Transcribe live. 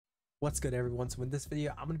What's good, everyone? So in this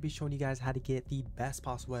video, I'm going to be showing you guys how to get the best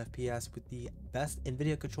possible FPS with the best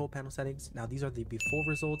Nvidia control panel settings. Now, these are the before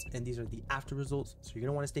results and these are the after results. So you're going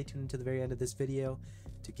to want to stay tuned to the very end of this video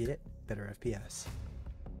to get better FPS.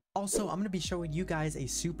 Also, I'm going to be showing you guys a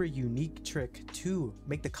super unique trick to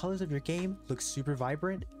make the colors of your game look super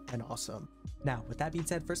vibrant and awesome. Now, with that being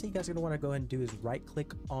said, first thing you guys are going to want to go ahead and do is right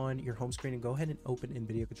click on your home screen and go ahead and open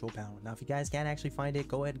Nvidia Control Panel. Now, if you guys can't actually find it,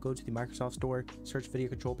 go ahead and go to the Microsoft Store, search Nvidia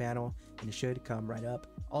Control Panel, and it should come right up.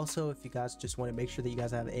 Also, if you guys just want to make sure that you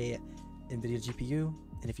guys have a Nvidia GPU,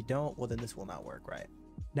 and if you don't, well, then this will not work, right?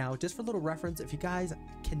 Now, just for a little reference, if you guys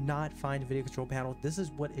cannot find Nvidia Control Panel, this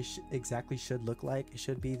is what it exactly should look like. It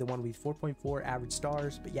should be the one with 4.4 average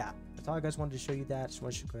stars. But yeah, that's all I guys wanted to show you that. Just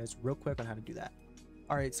want to show you guys real quick on how to do that.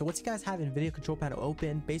 All right, so once you guys have Nvidia Control Panel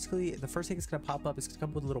open, basically the first thing that's going to pop up is going to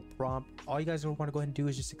come with a little prompt. All you guys want to go ahead and do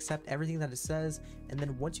is just accept everything that it says, and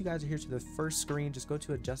then once you guys are here to the first screen, just go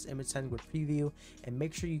to adjust image setting with preview and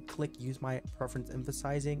make sure you click use my preference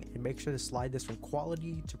emphasizing and make sure to slide this from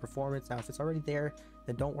quality to performance. Now, if it's already there,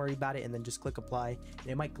 then don't worry about it and then just click apply. And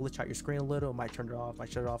it might glitch out your screen a little, it might turn it off,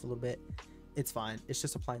 might shut it off a little bit. It's fine, it's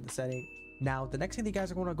just applying the setting. Now, the next thing that you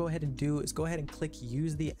guys are going to go ahead and do is go ahead and click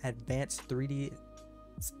use the advanced 3D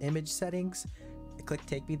image settings, click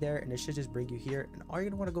take me there, and it should just bring you here. And all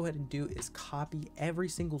you're gonna want to go ahead and do is copy every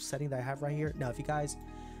single setting that I have right here. Now, if you guys,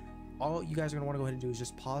 all you guys are gonna want to go ahead and do is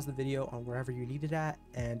just pause the video on wherever you need it at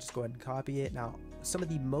and just go ahead and copy it. Now, some of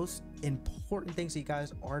the most important things that you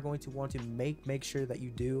guys are going to want to make sure that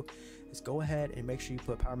you do is go ahead and make sure you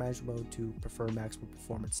put power management mode to prefer maximum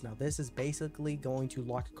performance. Now, this is basically going to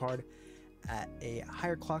lock your card at a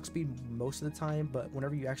higher clock speed most of the time, but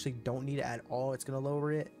whenever you actually don't need it at all, it's going to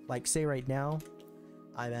lower it. Like, say right now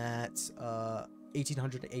I'm at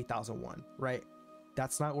 1800 to 8001, right?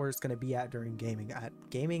 That's not where it's going to be at during gaming. At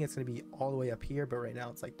gaming, it's going to be all the way up here, but right now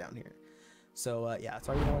it's like down here. So yeah, that's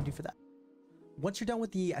all you want to do for that. Once you're done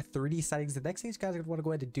with the 3D settings, the next thing you guys are going to want to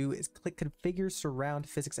go ahead and do is click configure surround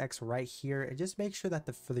physics X right here, and just make sure that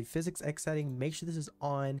for the physics X setting, make sure this is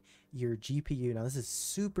on your GPU. Now, this is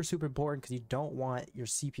super important because you don't want your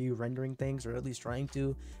CPU rendering things, or at least trying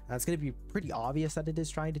to. Now, it's going to be pretty obvious that it is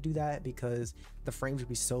trying to do that because the frames would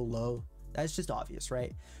be so low. That's just obvious,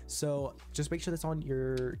 right? So just make sure that's on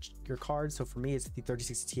your card. So for me, it's the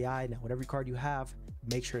 3060 Ti. Now, whatever card you have,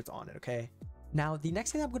 make sure it's on it, okay? Now, the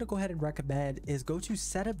next thing I'm going to go ahead and recommend is go to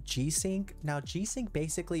setup G-Sync. Now, G-Sync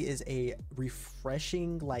basically is a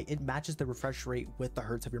refreshing, like, it matches the refresh rate with the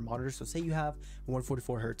hertz of your monitor. So say you have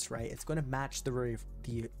 144 hertz, right? It's going to match the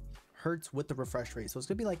hertz with the refresh rate. So it's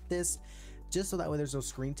going to be like this, just so that way there's no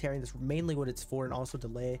screen tearing. That's mainly what it's for, and also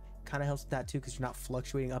delay kind of helps with that too, because you're not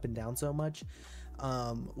fluctuating up and down so much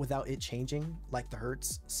without it changing like the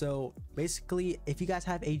hertz. So basically, if you guys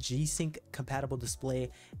have a G-Sync compatible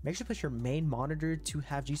display, make sure to put your main monitor to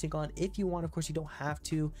have G-Sync on. If you want, of course, you don't have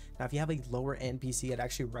to. Now, if you have a lower end PC, I'd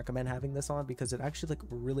actually recommend having this on because it actually like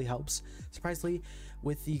really helps, surprisingly,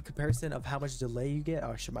 with the comparison of how much delay you get.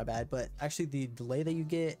 Oh shit, my bad. But actually, the delay that you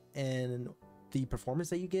get and the performance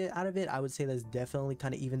that you get out of it, I would say that's definitely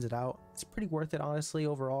kind of evens it out. It's pretty worth it, honestly,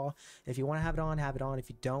 overall. If you want to have it on, have it on. If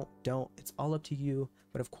you don't. It's all up to you.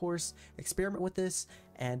 But of course, experiment with this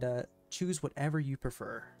and choose whatever you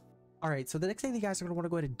prefer. All right, so the next thing you guys are going to want to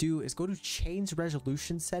go ahead and do is go to change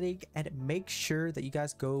resolution setting and make sure that you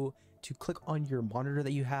guys go to click on your monitor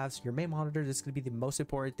that you have. So your main monitor, this is going to be the most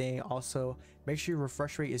important thing. Also, make sure your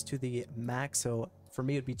refresh rate is to the max. So for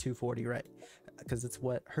me, it'd be 240, right? Because it's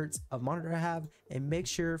what hertz of monitor I have. And make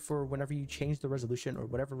sure for whenever you change the resolution or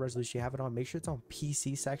whatever resolution you have it on, make sure it's on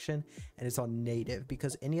PC section and it's on native,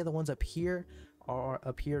 because any of the ones up here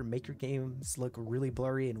make your games look really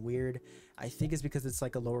blurry and weird. I think it's because it's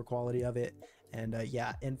like a lower quality of it. And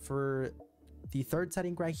yeah, and for the third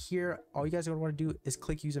setting right here, all you guys are going to want to do is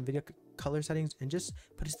click use Nvidia color settings and just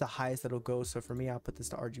put it to the highest that'll go. So for me, I'll put this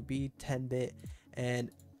to RGB 10-bit, and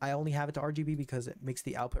I only have it to RGB because it makes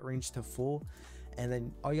the output range to full. And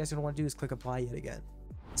then all you guys are going to want to do is click apply yet again.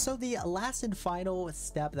 So the last and final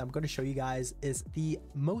step that I'm going to show you guys is the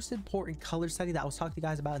most important color setting that I was talking to you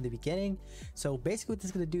guys about in the beginning. So basically what this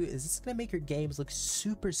is going to do is it's going to make your games look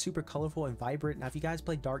super colorful and vibrant. Now, if you guys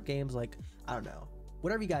play dark games, like, I don't know,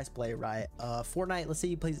 whatever you guys play, right? Fortnite, let's say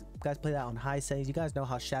you guys play that on high settings. You guys know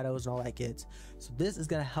how shadows and all that gets. So this is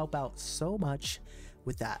going to help out so much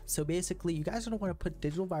with that. So basically, you guys are going to want to put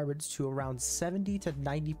digital vibrance to around 70 to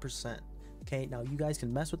 90%. Okay, now you guys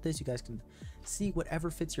can mess with this. You guys can see whatever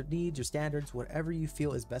fits your needs, your standards, whatever you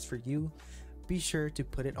feel is best for you. Be sure to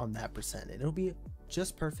put it on that percent, and it'll be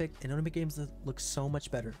just perfect, and it'll make games look so much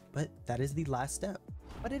better. But that is the last step.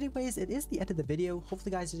 But anyways, it is the end of the video.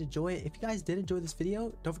 Hopefully you guys did enjoy it. If you guys did enjoy this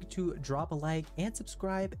video, don't forget to drop a like and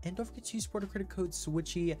subscribe, and don't forget to use promo credit code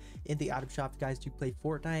SWITCHY in the item shop if you guys do play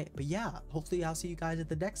Fortnite. But yeah, hopefully I'll see you guys at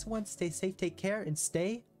the next one. Stay safe, take care, and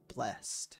stay blessed.